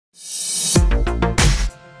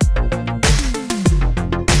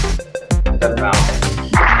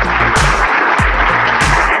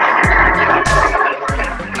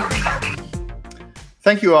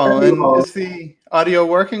Thank you all. And is the audio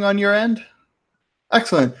working on your end?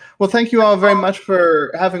 Excellent. Well, thank you all very much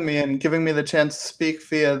for having me and giving me the chance to speak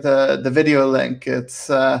via the video link.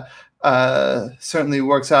 It's certainly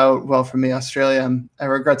works out well for me, Australia. I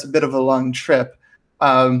regret it's a bit of a long trip.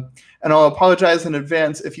 And I'll apologize in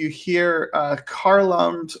advance if you hear car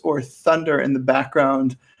alarms or thunder in the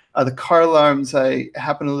background. The car alarms, I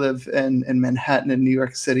happen to live in Manhattan in New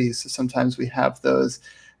York City, so sometimes we have those.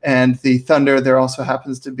 And the thunder, there also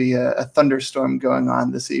happens to be a thunderstorm going on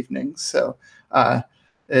this evening. So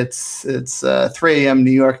it's 3 a.m. New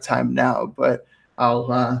York time now, but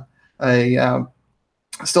I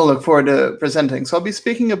still look forward to presenting. So I'll be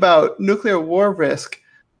speaking about nuclear war risk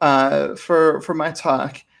for my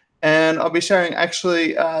talk. And I'll be sharing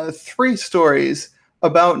actually 3 stories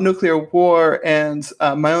about nuclear war and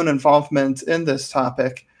my own involvement in this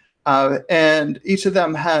topic. And each of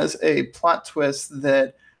them has a plot twist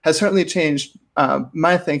that has certainly changed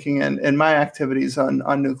my thinking and my activities on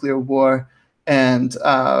nuclear war, and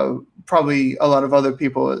probably a lot of other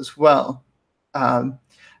people as well.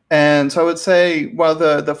 And so I would say, while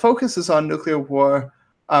the focus is on nuclear war,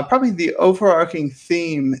 probably the overarching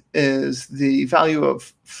theme is the value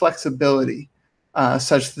of flexibility,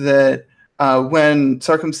 such that when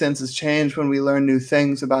circumstances change, when we learn new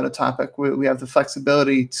things about a topic, we have the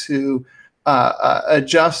flexibility to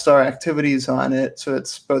adjust our activities on it. So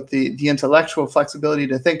it's both the intellectual flexibility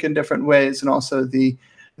to think in different ways, and also the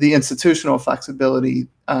institutional flexibility,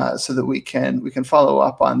 so that we can follow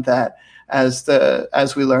up on that as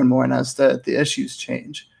we learn more and as the issues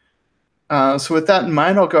change. So with that in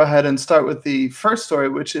mind, I'll go ahead and start with the first story,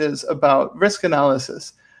 which is about risk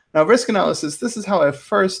analysis. Now, risk analysis, this is how I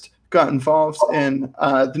first got involved in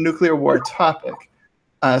the nuclear war topic.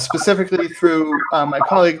 Specifically through my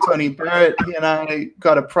colleague, Tony Barrett. He and I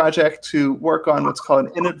got a project to work on what's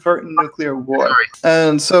called inadvertent nuclear war.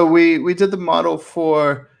 And so we did the model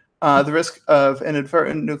for the risk of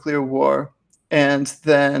inadvertent nuclear war. And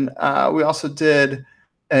then we also did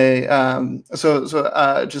just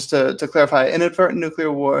to clarify, inadvertent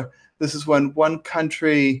nuclear war, this is when one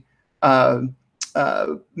country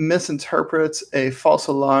misinterprets a false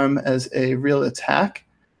alarm as a real attack,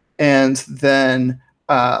 and then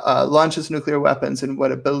launches nuclear weapons in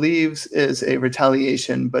what it believes is a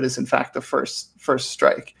retaliation, but is in fact the first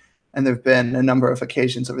strike. And there have been a number of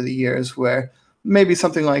occasions over the years where maybe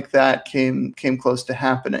something like that came close to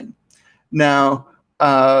happening. Now,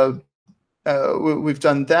 we've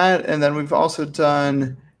done that, and then we've also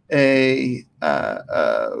done a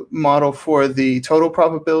model for the total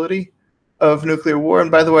probability of nuclear war.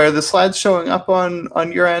 And by the way, are the slides showing up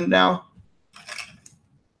on your end now?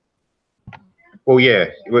 Well, yeah,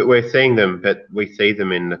 we're seeing them, but we see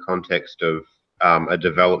them in the context of a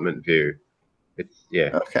development view. It's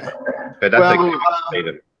Okay. But that's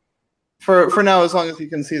okay. For now, as long as you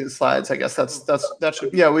can see the slides, I guess that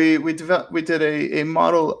should. Yeah, we did a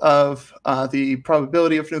model of the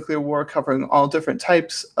probability of nuclear war, covering all different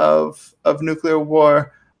types of nuclear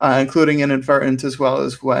war, including inadvertent, as well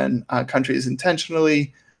as when countries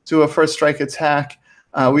intentionally do a first strike attack.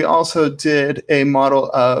 We also did a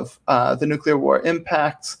model of the nuclear war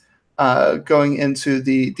impacts, going into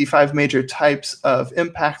the 5 major types of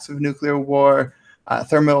impacts of nuclear war: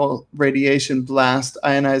 thermal radiation, blast,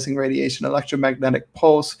 ionizing radiation, electromagnetic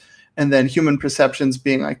pulse, and then human perceptions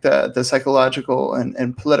being like the psychological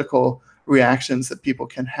and political reactions that people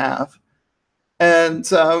can have. And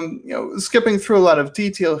skipping through a lot of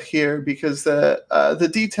detail here, because the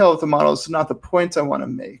detail of the model is not the point I want to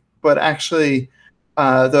make, but actually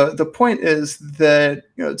the point is that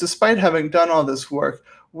despite having done all this work,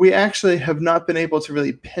 we actually have not been able to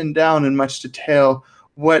really pin down in much detail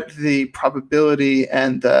what the probability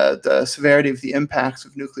and the severity of the impacts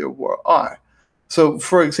of nuclear war are. So,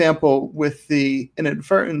 for example, with the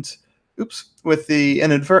inadvertent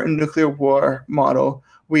nuclear war model,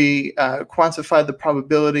 we quantified the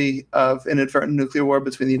probability of inadvertent nuclear war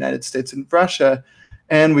between the United States and Russia,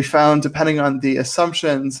 and we found, depending on the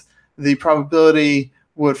assumptions, the probability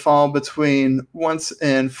would fall between once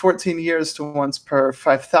in 14 years to once per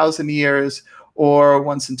 5,000 years, or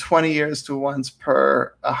once in 20 years to once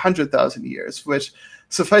per 100,000 years, which,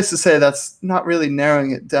 suffice to say, that's not really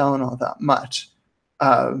narrowing it down all that much.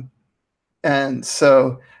 And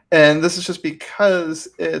this is just because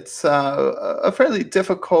it's a fairly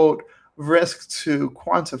difficult risk to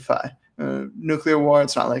quantify. Nuclear war,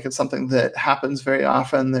 it's not like it's something that happens very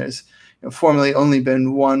often. There's formerly only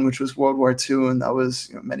been one, which was World War II, and that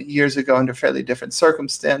was many years ago under fairly different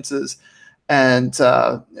circumstances. And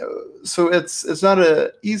so it's not an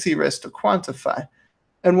easy risk to quantify.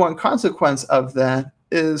 And one consequence of that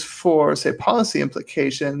is for, say, policy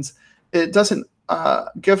implications, it doesn't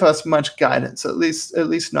give us much guidance, at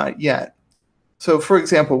least not yet. So, for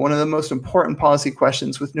example, one of the most important policy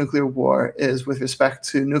questions with nuclear war is with respect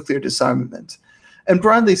to nuclear disarmament. And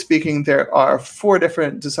broadly speaking, there are 4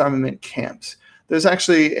 different disarmament camps. There's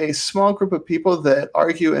actually a small group of people that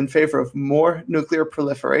argue in favor of more nuclear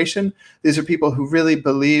proliferation. These are people who really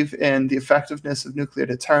believe in the effectiveness of nuclear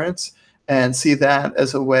deterrence and see that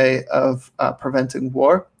as a way of preventing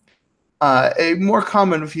war. A more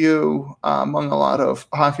common view among a lot of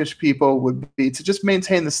hawkish people would be to just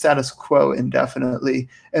maintain the status quo indefinitely,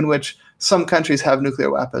 in which some countries have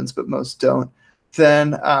nuclear weapons, but most don't.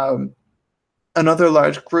 Then another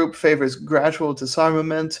large group favors gradual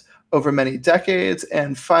disarmament over many decades.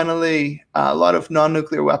 And finally, a lot of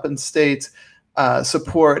non-nuclear weapon states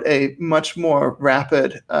support a much more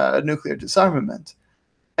rapid nuclear disarmament.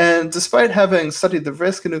 And despite having studied the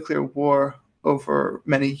risk of nuclear war over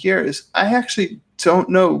many years, I actually don't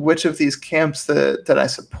know which of these camps that I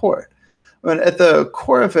support. But at the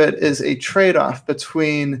core of it is a trade-off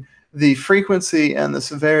between the frequency and the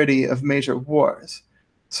severity of major wars.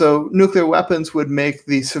 So nuclear weapons would make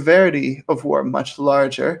the severity of war much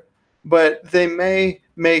larger, but they may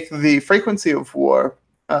make the frequency of war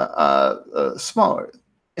smaller.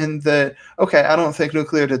 In that, okay, I don't think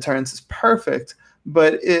nuclear deterrence is perfect,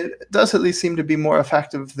 but it does at least seem to be more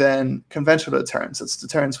effective than conventional deterrence. It's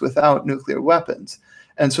deterrence without nuclear weapons.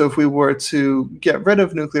 And so if we were to get rid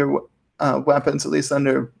of nuclear weapons, at least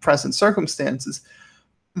under present circumstances,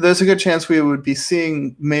 there's a good chance we would be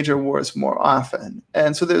seeing major wars more often.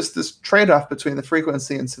 And so there's this trade-off between the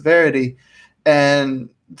frequency and severity. And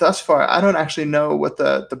thus far, I don't actually know what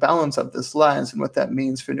the balance of this lies and what that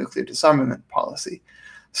means for nuclear disarmament policy.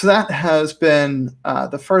 So that has been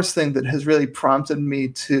the first thing that has really prompted me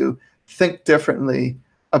to think differently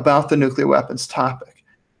about the nuclear weapons topic.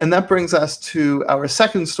 And that brings us to our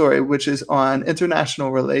second story, which is on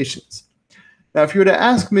international relations. Now, if you were to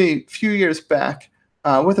ask me a few years back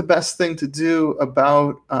what the best thing to do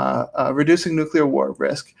about reducing nuclear war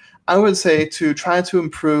risk, I would say to try to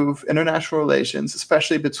improve international relations,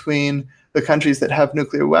 especially between the countries that have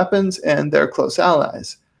nuclear weapons and their close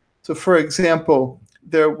allies. So, for example,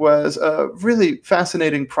 there was a really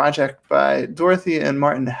fascinating project by Dorothy and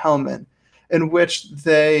Martin Hellman in which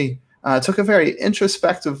they took a very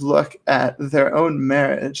introspective look at their own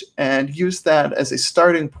marriage and used that as a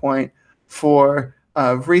starting point for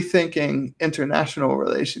rethinking international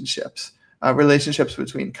relationships, relationships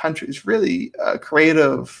between countries. Really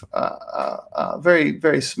creative, very,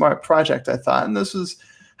 very smart project, I thought. And this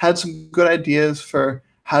had some good ideas for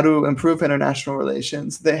how to improve international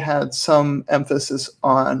relations. They had some emphasis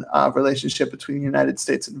on relationship between the United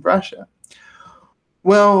States and Russia.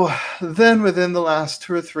 Well, then within the last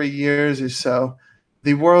 2 or 3 years or so,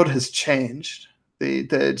 the world has changed. The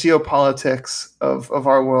geopolitics of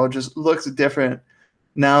our world just looks different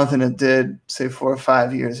now than it did, say, 4 or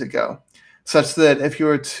 5 years ago, such that if you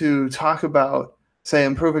were to talk about, say,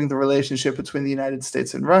 improving the relationship between the United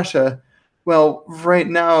States and Russia, well, right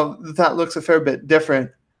now that looks a fair bit different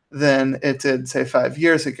than it did, say, 5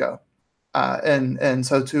 years ago, and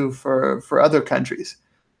so too for other countries.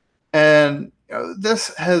 And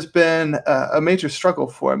this has been a major struggle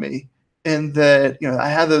for me in that I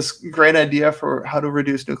had this great idea for how to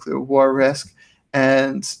reduce nuclear war risk,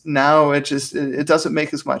 and now it doesn't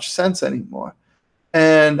make as much sense anymore.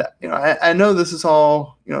 And I know this is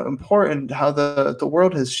all important, how the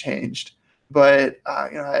world has changed, but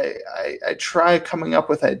I try coming up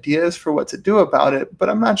with ideas for what to do about it, but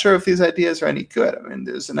I'm not sure if these ideas are any good. I mean,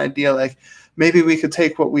 there's an idea like maybe we could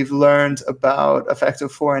take what we've learned about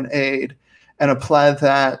effective foreign aid and apply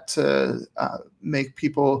that to make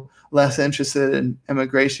people less interested in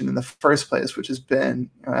immigration in the first place, which has been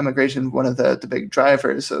immigration one of the big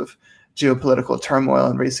drivers of geopolitical turmoil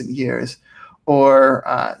in recent years. Or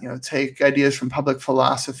take ideas from public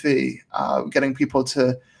philosophy, getting people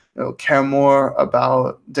to care more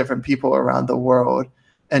about different people around the world,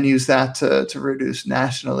 and use that to reduce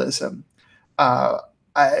nationalism.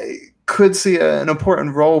 I could see an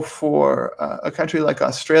important role for a country like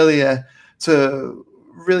Australia to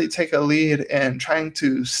really take a lead in trying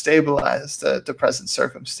to stabilize the present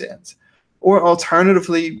circumstance. Or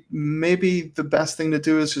alternatively, maybe the best thing to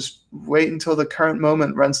do is just wait until the current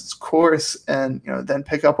moment runs its course and then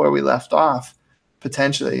pick up where we left off,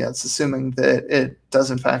 potentially. That's assuming that it does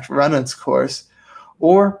in fact run its course.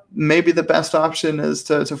 Or maybe the best option is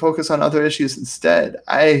to focus on other issues instead.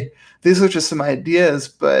 These are just some ideas,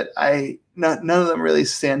 but none of them really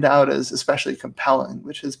stand out as especially compelling,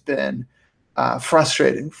 which has been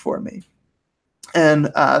frustrating for me. And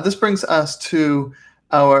this brings us to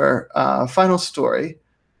our final story,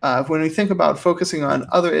 when we think about focusing on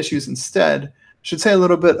other issues instead, should say a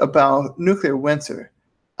little bit about nuclear winter,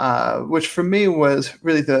 which for me was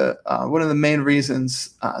really one of the main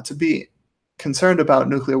reasons to be concerned about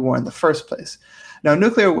nuclear war in the first place. Now,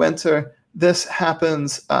 nuclear winter, this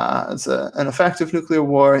happens as an effect of nuclear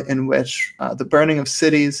war in which the burning of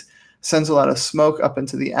cities sends a lot of smoke up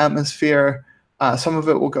into the atmosphere. Some of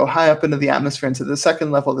it will go high up into the atmosphere, into the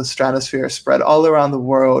second level of the stratosphere, spread all around the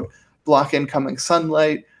world, block incoming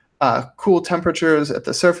sunlight, cool temperatures at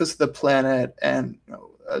the surface of the planet, and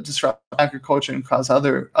disrupt agriculture and cause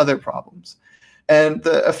other problems. And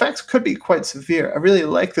the effects could be quite severe. I really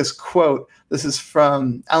like this quote. This is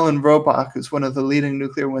from Alan Robach, who's one of the leading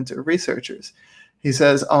nuclear winter researchers. He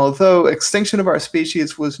says, although extinction of our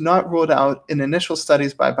species was not ruled out in initial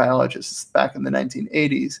studies by biologists back in the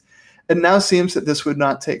 1980s, it now seems that this would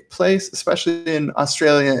not take place, especially in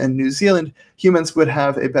Australia and New Zealand. Humans would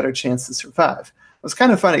have a better chance to survive. It's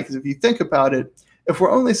kind of funny because if you think about it, if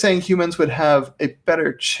we're only saying humans would have a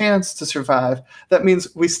better chance to survive, that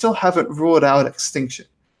means we still haven't ruled out extinction.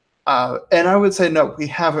 And I would say, no, we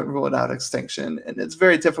haven't ruled out extinction. And it's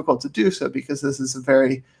very difficult to do so because this is a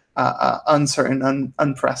very uncertain,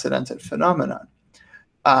 unprecedented phenomenon.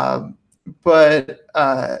 But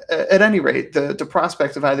at any rate, the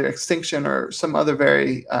prospect of either extinction or some other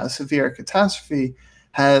very severe catastrophe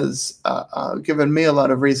has given me a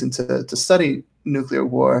lot of reason to study nuclear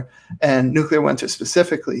war and nuclear winter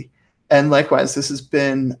specifically. And likewise, this has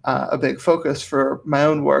been a big focus for my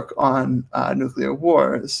own work on nuclear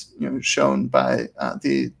war, as shown by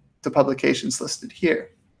the publications listed here.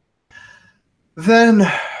 Then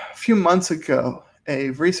a few months ago, a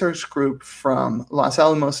research group from Los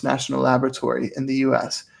Alamos National Laboratory in the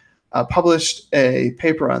US published a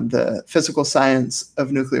paper on the physical science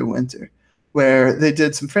of nuclear winter, where they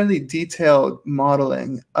did some fairly detailed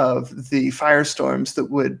modeling of the firestorms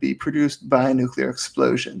that would be produced by nuclear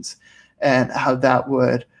explosions and how that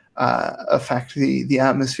would affect the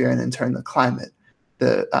atmosphere and in turn the climate.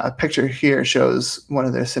 The picture here shows one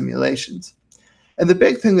of their simulations. And the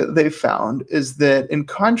big thing that they found is that in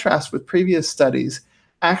contrast with previous studies,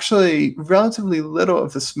 actually relatively little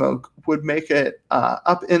of the smoke would make it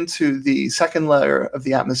up into the second layer of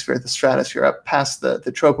the atmosphere, the stratosphere, up past the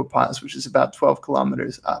tropopause, which is about 12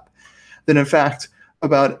 kilometers up. Then in fact,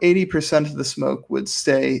 about 80% of the smoke would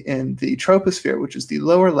stay in the troposphere, which is the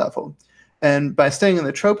lower level. And by staying in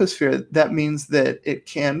the troposphere, that means that it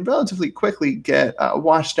can relatively quickly get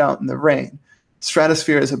washed out in the rain.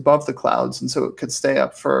 Stratosphere is above the clouds, and so it could stay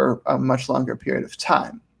up for a much longer period of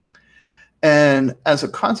time. And as a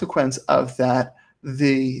consequence of that,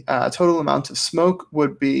 the total amount of smoke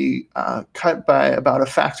would be cut by about a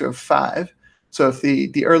factor of 5. So if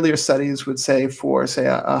the earlier studies would say for, say,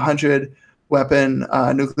 a 100-weapon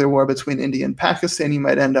nuclear war between India and Pakistan, you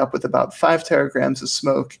might end up with about 5 teragrams of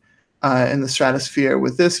smoke in the stratosphere.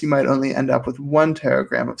 With this, you might only end up with 1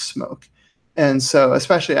 teragram of smoke. And so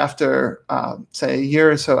especially after, say, a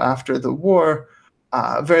year or so after the war,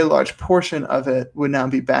 a very large portion of it would now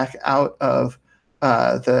be back out of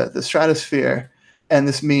the stratosphere. And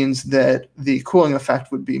this means that the cooling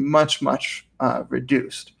effect would be much, much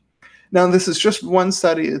reduced. Now, this is just one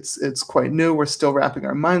study. It's quite new. We're still wrapping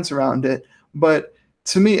our minds around it. But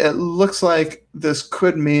to me, it looks like this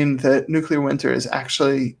could mean that nuclear winter is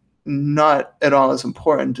actually not at all as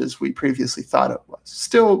important as we previously thought it was.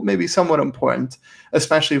 Still maybe somewhat important,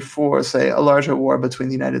 especially for, say, a larger war between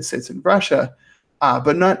the United States and Russia,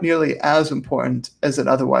 but not nearly as important as it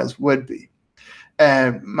otherwise would be.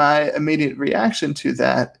 And my immediate reaction to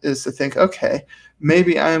that is to think, okay,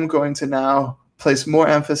 maybe I am going to now place more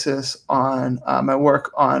emphasis on my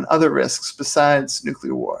work on other risks besides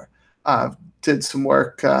nuclear war. Did some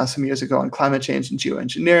work some years ago on climate change and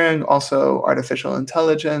geoengineering, also artificial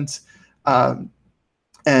intelligence, and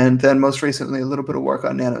then most recently a little bit of work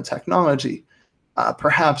on nanotechnology.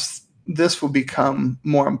 Perhaps this will become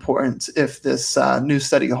more important if this new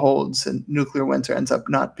study holds and nuclear winter ends up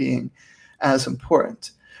not being as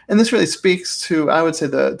important. And this really speaks to, I would say,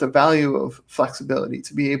 the value of flexibility,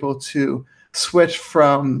 to be able to switch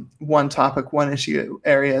from one topic, one issue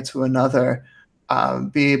area to another,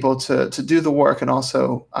 be able to do the work, and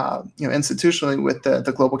also institutionally with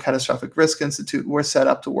the Global Catastrophic Risk Institute, we're set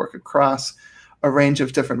up to work across a range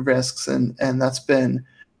of different risks, and that's been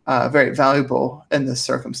very valuable in this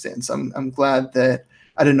circumstance. I'm glad that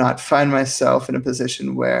I did not find myself in a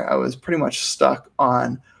position where I was pretty much stuck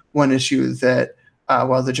on one issue that,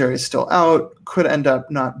 while the jury is still out, could end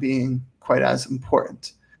up not being quite as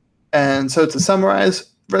important. And so to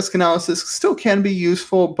summarize, risk analysis still can be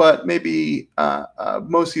useful, but maybe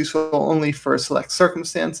most useful only for select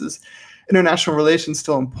circumstances. International relations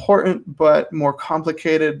still important, but more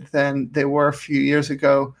complicated than they were a few years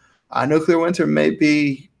ago. Nuclear winter may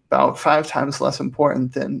be about 5 times less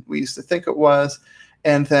important than we used to think it was.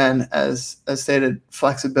 And then, as stated,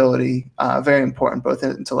 flexibility, very important, both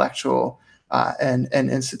intellectual and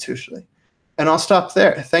institutionally. And I'll stop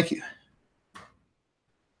there. Thank you.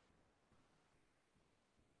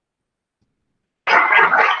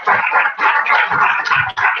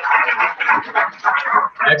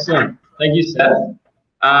 Excellent. Thank you, Seth.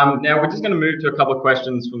 Now we're just going to move to a couple of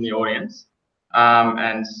questions from the audience.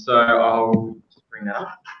 And so I'll just bring that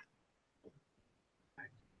up.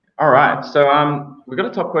 All right. So we've got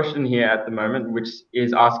a top question here at the moment, which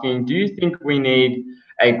is asking, do you think we need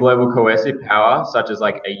a global coercive power, such as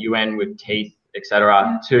like a UN with teeth,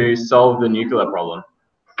 etc., to solve the nuclear problem?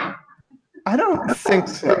 I don't think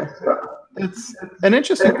so. It's an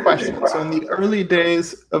interesting question. So in the early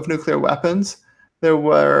days of nuclear weapons, there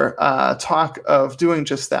were talk of doing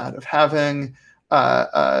just that, of having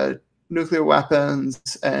nuclear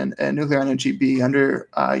weapons and nuclear energy be under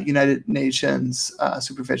United Nations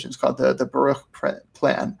supervision. It's called the Baruch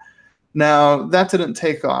Plan. Now, that didn't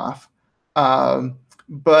take off.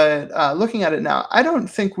 But looking at it now, I don't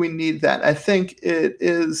think we need that. I think it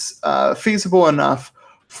is feasible enough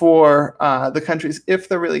for the countries, if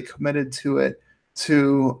they're really committed to it,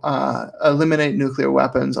 to eliminate nuclear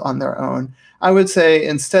weapons on their own. I would say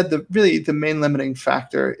instead, the main limiting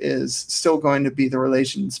factor is still going to be the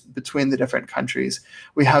relations between the different countries.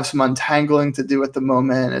 We have some untangling to do at the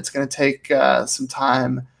moment. It's going to take some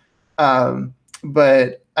time.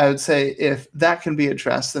 But I would say if that can be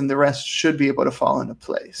addressed, then the rest should be able to fall into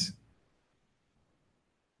place.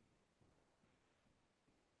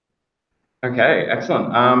 Okay, excellent.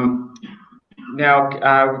 Now,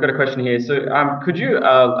 we've got a question here. So could you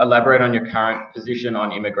elaborate on your current position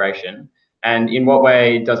on immigration, and in what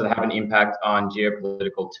way does it have an impact on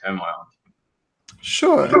geopolitical turmoil?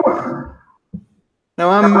 Sure. Now,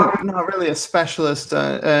 I'm not really a specialist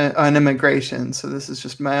on immigration, so this is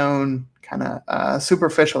just my own kind of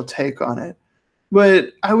superficial take on it.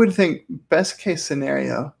 But I would think best case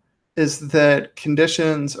scenario is that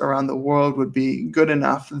conditions around the world would be good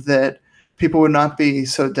enough that people would not be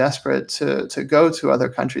so desperate to go to other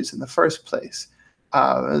countries in the first place.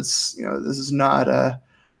 This is not a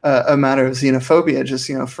matter of xenophobia. Just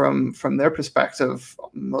from their perspective,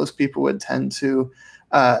 most people would tend to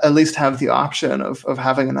at least have the option of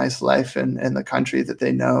having a nice life in the country that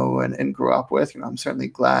they know and grew up with. I'm certainly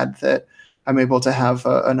glad that I'm able to have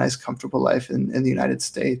a nice, comfortable life in the United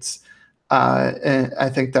States. And I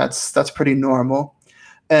think that's pretty normal.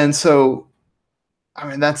 And so, I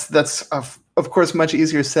mean, that's of course much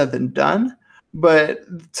easier said than done.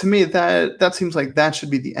 But to me, that seems like that should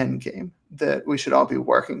be the end game that we should all be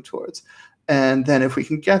working towards. And then if we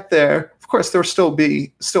can get there, of course, there still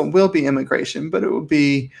will be immigration, but it will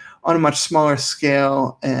be on a much smaller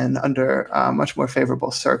scale and under much more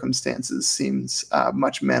favorable circumstances. Seems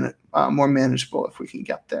much more manageable if we can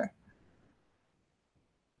get there.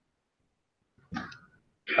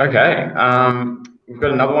 Okay. We've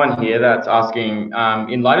got another one here that's asking,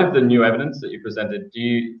 in light of the new evidence that you presented, do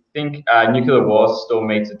you think nuclear war still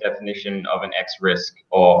meets a definition of an X risk,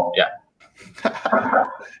 or yeah?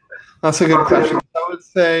 That's a good question. I would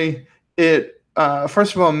say it,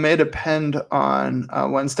 first of all, may depend on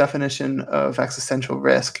one's definition of existential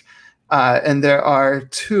risk. And there are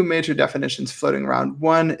two major definitions floating around.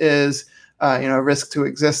 One is, a risk to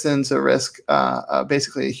existence, a risk,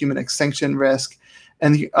 basically a human extinction risk.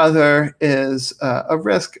 And the other is a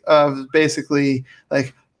risk of basically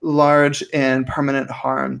like large and permanent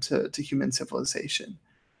harm to human civilization.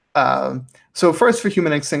 So first, for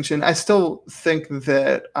human extinction, I still think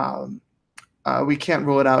that we can't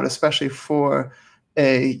rule it out, especially for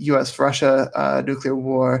a U.S.-Russia nuclear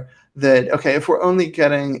war, that, okay, if we're only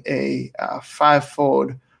getting a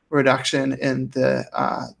 5-fold reduction in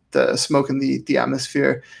the smoke in the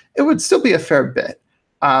atmosphere, it would still be a fair bit.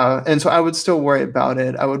 And so I would still worry about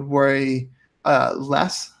it. I would worry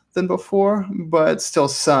less than before, but still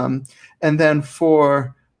some. And then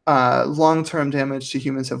for long-term damage to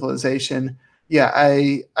human civilization, yeah,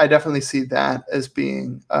 I definitely see that as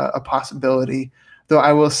being a possibility. Though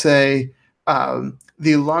I will say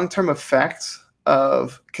the long-term effects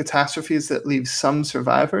of catastrophes that leave some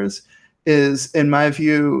survivors is, in my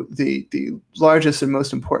view, the largest and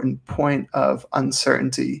most important point of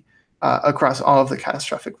uncertainty across all of the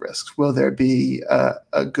catastrophic risks. Will there be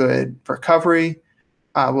a good recovery?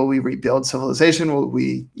 Will we rebuild civilization? Will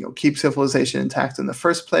we keep civilization intact in the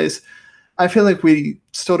first place? I feel like we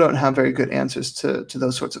still don't have very good answers to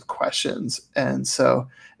those sorts of questions. And so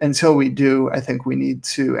until we do, I think we need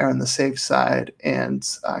to err on the safe side and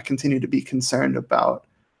continue to be concerned about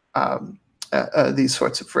these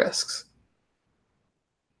sorts of risks.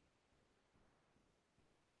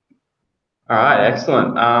 All right,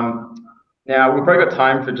 excellent. Now, we've probably got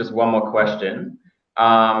time for just one more question.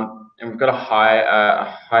 And we've got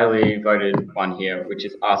a highly voted one here, which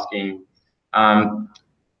is asking,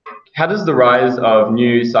 how does the rise of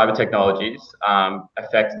new cyber technologies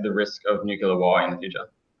affect the risk of nuclear war in the future?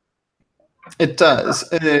 It does.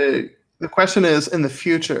 The question is in the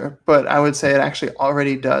future, but I would say it actually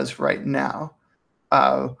already does right now.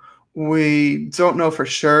 We don't know for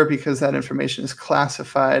sure because that information is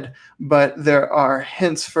classified, but there are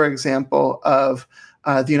hints, for example, of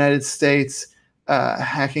the United States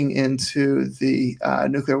hacking into the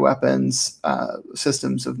nuclear weapons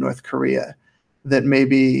systems of North Korea. That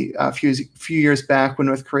maybe a few years back when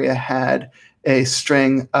North Korea had a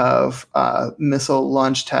string of missile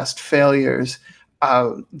launch test failures,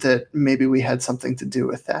 that maybe we had something to do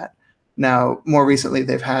with that. Now, more recently,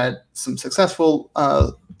 they've had some successful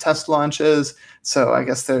test launches, so I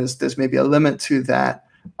guess there's maybe a limit to that.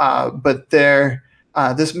 But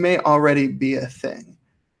this may already be a thing,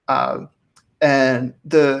 and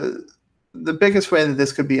the biggest way that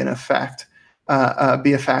this could be an effect.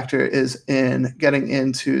 Be a factor is in getting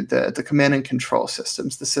into the command and control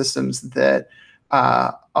systems, the systems that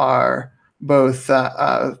are both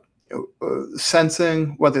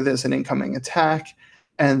sensing whether there's an incoming attack,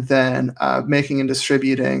 and then making and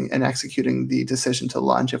distributing and executing the decision to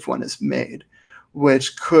launch if one is made,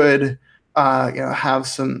 which could have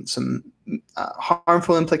some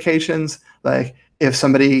harmful implications, like if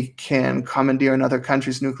somebody can commandeer another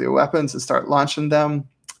country's nuclear weapons and start launching them,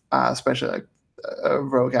 especially like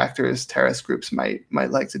rogue actors, terrorist groups might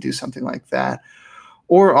like to do something like that.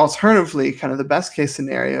 Or alternatively, kind of the best case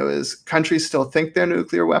scenario is countries still think their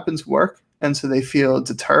nuclear weapons work, and so they feel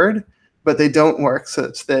deterred, but they don't work,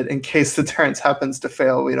 such that in case deterrence happens to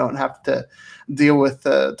fail, we don't have to deal with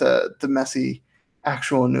the messy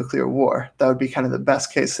actual nuclear war. That would be kind of the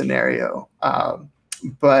best case scenario.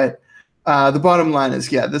 But the bottom line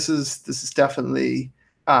is, yeah, this is definitely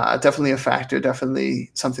a factor,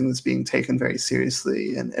 definitely something that's being taken very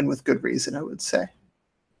seriously, and with good reason, I would say.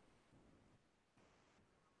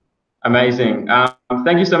 Amazing.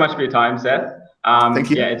 Thank you so much for your time, Seth. Thank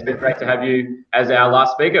you. Yeah, it's been great to have you as our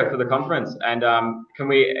last speaker for the conference. And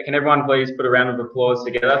can everyone please put a round of applause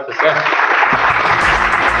together for Seth?